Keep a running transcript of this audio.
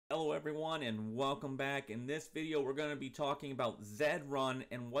everyone, and welcome back. In this video we're going to be talking about Zed Run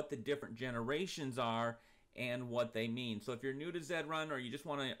and what the different generations are and what they mean. So if you're new to Zed Run or you just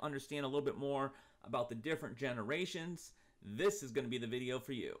want to understand a little bit more about the different generations, this is going to be the video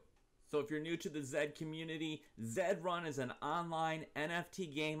for you. So if you're new to the Zed community, Zed Run is an online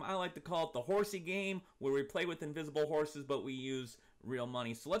NFT game. I like to call it the horsey game, where we play with invisible horses but we use real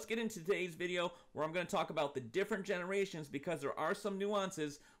money. So let's get into today's video where I'm going to talk about the different generations, because there are some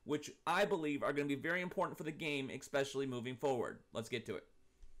nuances which I believe are going to be very important for the game, especially moving forward. Let's get to it.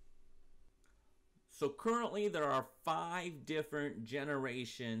 So currently there are 5 different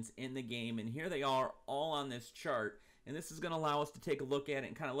generations in the game, and here they are all on this chart. And this is going to allow us to take a look at it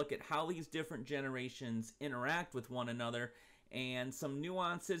and kind of look at how these different generations interact with one another, and some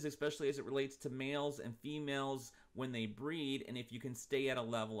nuances, especially as it relates to males and females when they breed, and if you can stay at a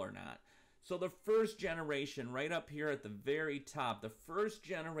level or not. So the first generation, right up here at the very top, the first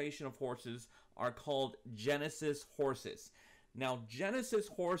generation of horses are called Genesis horses. Now, Genesis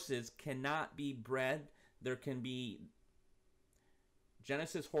horses cannot be bred.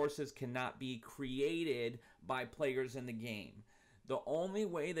 Genesis horses cannot be created by players in the game. The only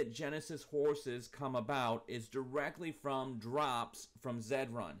way that Genesis horses come about is directly from drops from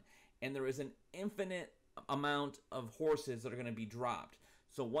Zed Run. And there is an infinite amount of horses that are going to be dropped.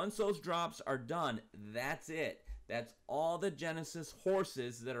 So once those drops are done, that's it. That's all the Genesis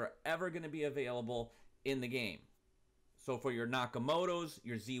horses that are ever going to be available in the game. So for your Nakamotos,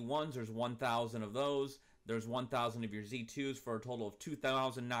 your Z1s, there's 1,000 of those. There's 1,000 of your Z2s for a total of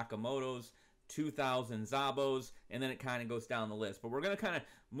 2,000 Nakamotos, 2,000 Zabos, and then it kind of goes down the list. But we're going to kind of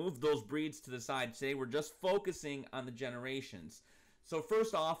move those breeds to the side today. We're just focusing on the generations. So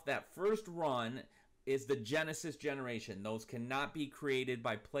first off, that first run is the Genesis generation. Those cannot be created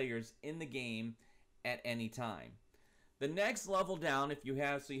by players in the game at any time. The next level down, you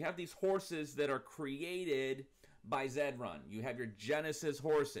have these horses that are created by Zed Run. You have your Genesis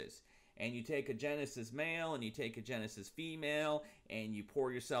horses, and you take a Genesis male and you take a Genesis female and you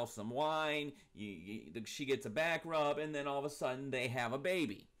pour yourself some wine, she gets a back rub, and then all of a sudden they have a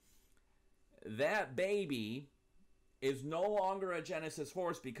baby. That baby is no longer a Genesis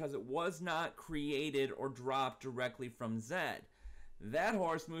horse because it was not created or dropped directly from Zed. That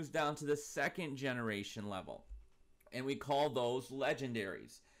horse moves down to the second generation level, and we call those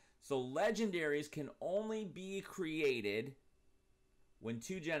legendaries. So legendaries can only be created when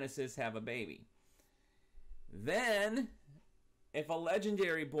 2 Genesis have a baby. Then, if a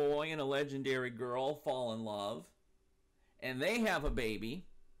legendary boy and a legendary girl fall in love and they have a baby,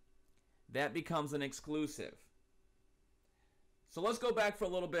 that becomes an exclusive. So let's go back for a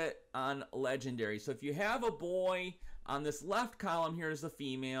little bit on legendary. So if you have a boy, on this left column here is a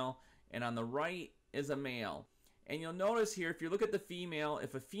female, and on the right is a male. And you'll notice here, if you look at the female,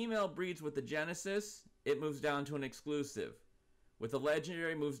 if a female breeds with the Genesis, it moves down to an exclusive. With a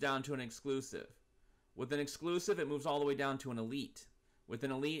legendary, it moves down to an exclusive. With an exclusive, it moves all the way down to an elite. With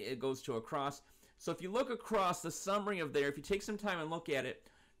an elite, it goes to a cross. So if you look across the summary of there, if you take some time and look at it,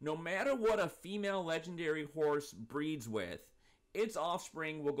 no matter what a female legendary horse breeds with, its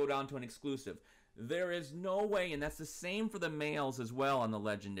offspring will go down to an exclusive. There is no way, and that's the same for the males as well on the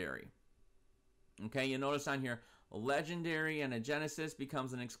legendary. Okay, you notice on here, a legendary and a Genesis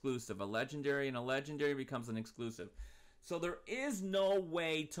becomes an exclusive. A legendary and a legendary becomes an exclusive. So there is no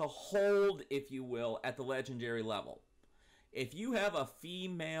way to hold, if you will, at the legendary level. If you have a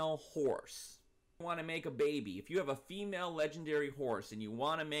female horse, you want to make a baby. If you have a female legendary horse and you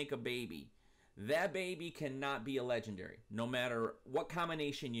want to make a baby, that baby cannot be a legendary, no matter what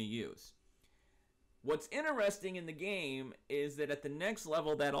combination you use. What's interesting in the game is that at the next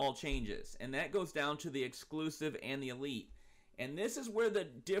level that all changes, and that goes down to the exclusive and the elite. And this is where the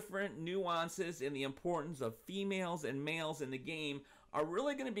different nuances and the importance of females and males in the game are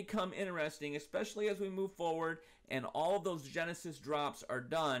really going to become interesting, especially as we move forward and all of those Genesis drops are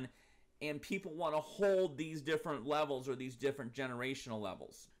done and people want to hold these different levels or these different generational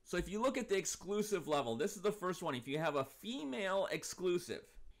levels. So if you look at the exclusive level, this is the first one. If you have a female exclusive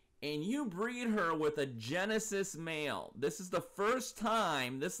and you breed her with a Genesis male, this is the first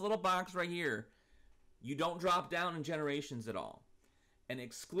time, this little box right here, you don't drop down in generations at all. An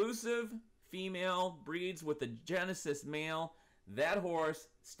exclusive female breeds with a Genesis male, that horse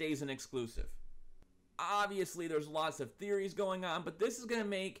stays an exclusive. Obviously, there's lots of theories going on, but this is going to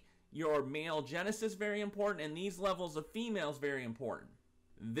make your male Genesis very important and these levels of females very important.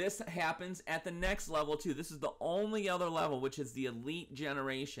 This happens at the next level too. This is the only other level, which is the elite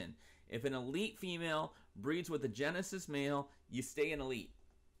generation. If an elite female breeds with a Genesis male, you stay an elite.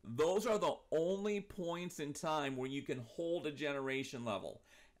 Those are the only points in time where you can hold a generation level.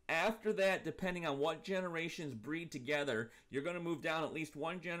 After that, depending on what generations breed together, you're going to move down at least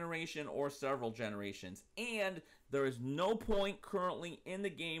one generation or several generations. And there is no point currently in the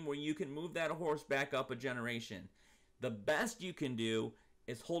game where you can move that horse back up a generation. The best you can do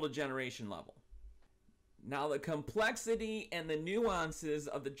is hold a generation level. Now, the complexity and the nuances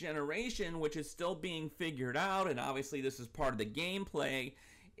of the generation, which is still being figured out, and obviously this is part of the gameplay,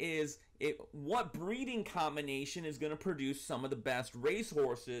 is what breeding combination is going to produce some of the best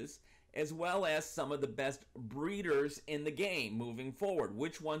racehorses, as well as some of the best breeders in the game moving forward.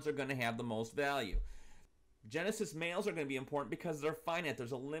 Which ones are going to have the most value? Genesis males are going to be important because they're finite.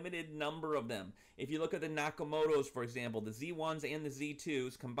 There's a limited number of them. If you look at the Nakamotos, for example, the Z1s and the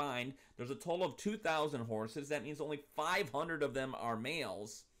Z2s combined, there's a total of 2,000 horses. That means only 500 of them are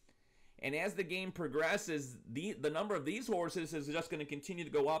males. And as the game progresses, the number of these horses is just going to continue to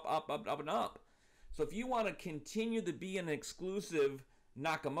go up, up, up, up, and up. So if you want to continue to be an exclusive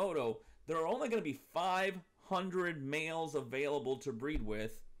Nakamoto, there are only going to be 500 males available to breed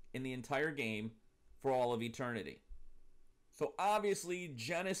with in the entire game for all of eternity. So obviously,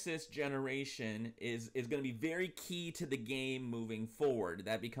 Genesis generation is going to be very key to the game moving forward.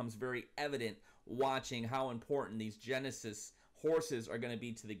 That becomes very evident watching how important these Genesis horses are going to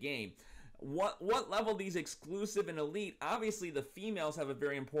be to the game. What level these exclusive and elite, obviously the females have a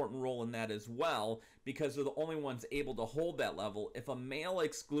very important role in that as well, because they're the only ones able to hold that level. If a male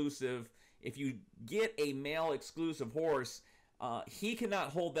exclusive, if you get a male exclusive horse, he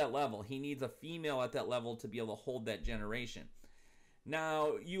cannot hold that level. He needs a female at that level to be able to hold that generation.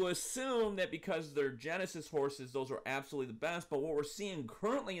 Now, you assume that because they're Genesis horses, those are absolutely the best, but what we're seeing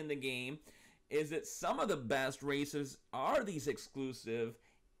currently in the game is that some of the best races are these exclusive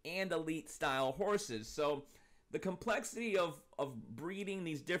and elite style horses. So the complexity of breeding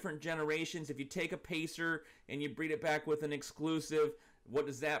these different generations, if you take a pacer and you breed it back with an exclusive, what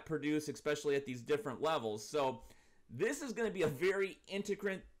does that produce, especially at these different levels? So this is going to be a very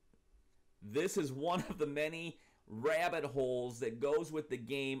intricate, this is one of the many rabbit holes that goes with the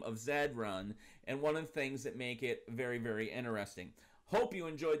game of Zed Run, and one of the things that make it very, very interesting. Hope you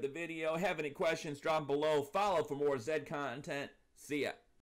enjoyed the video. Have any questions, drop below. Follow for more Zed content. See ya.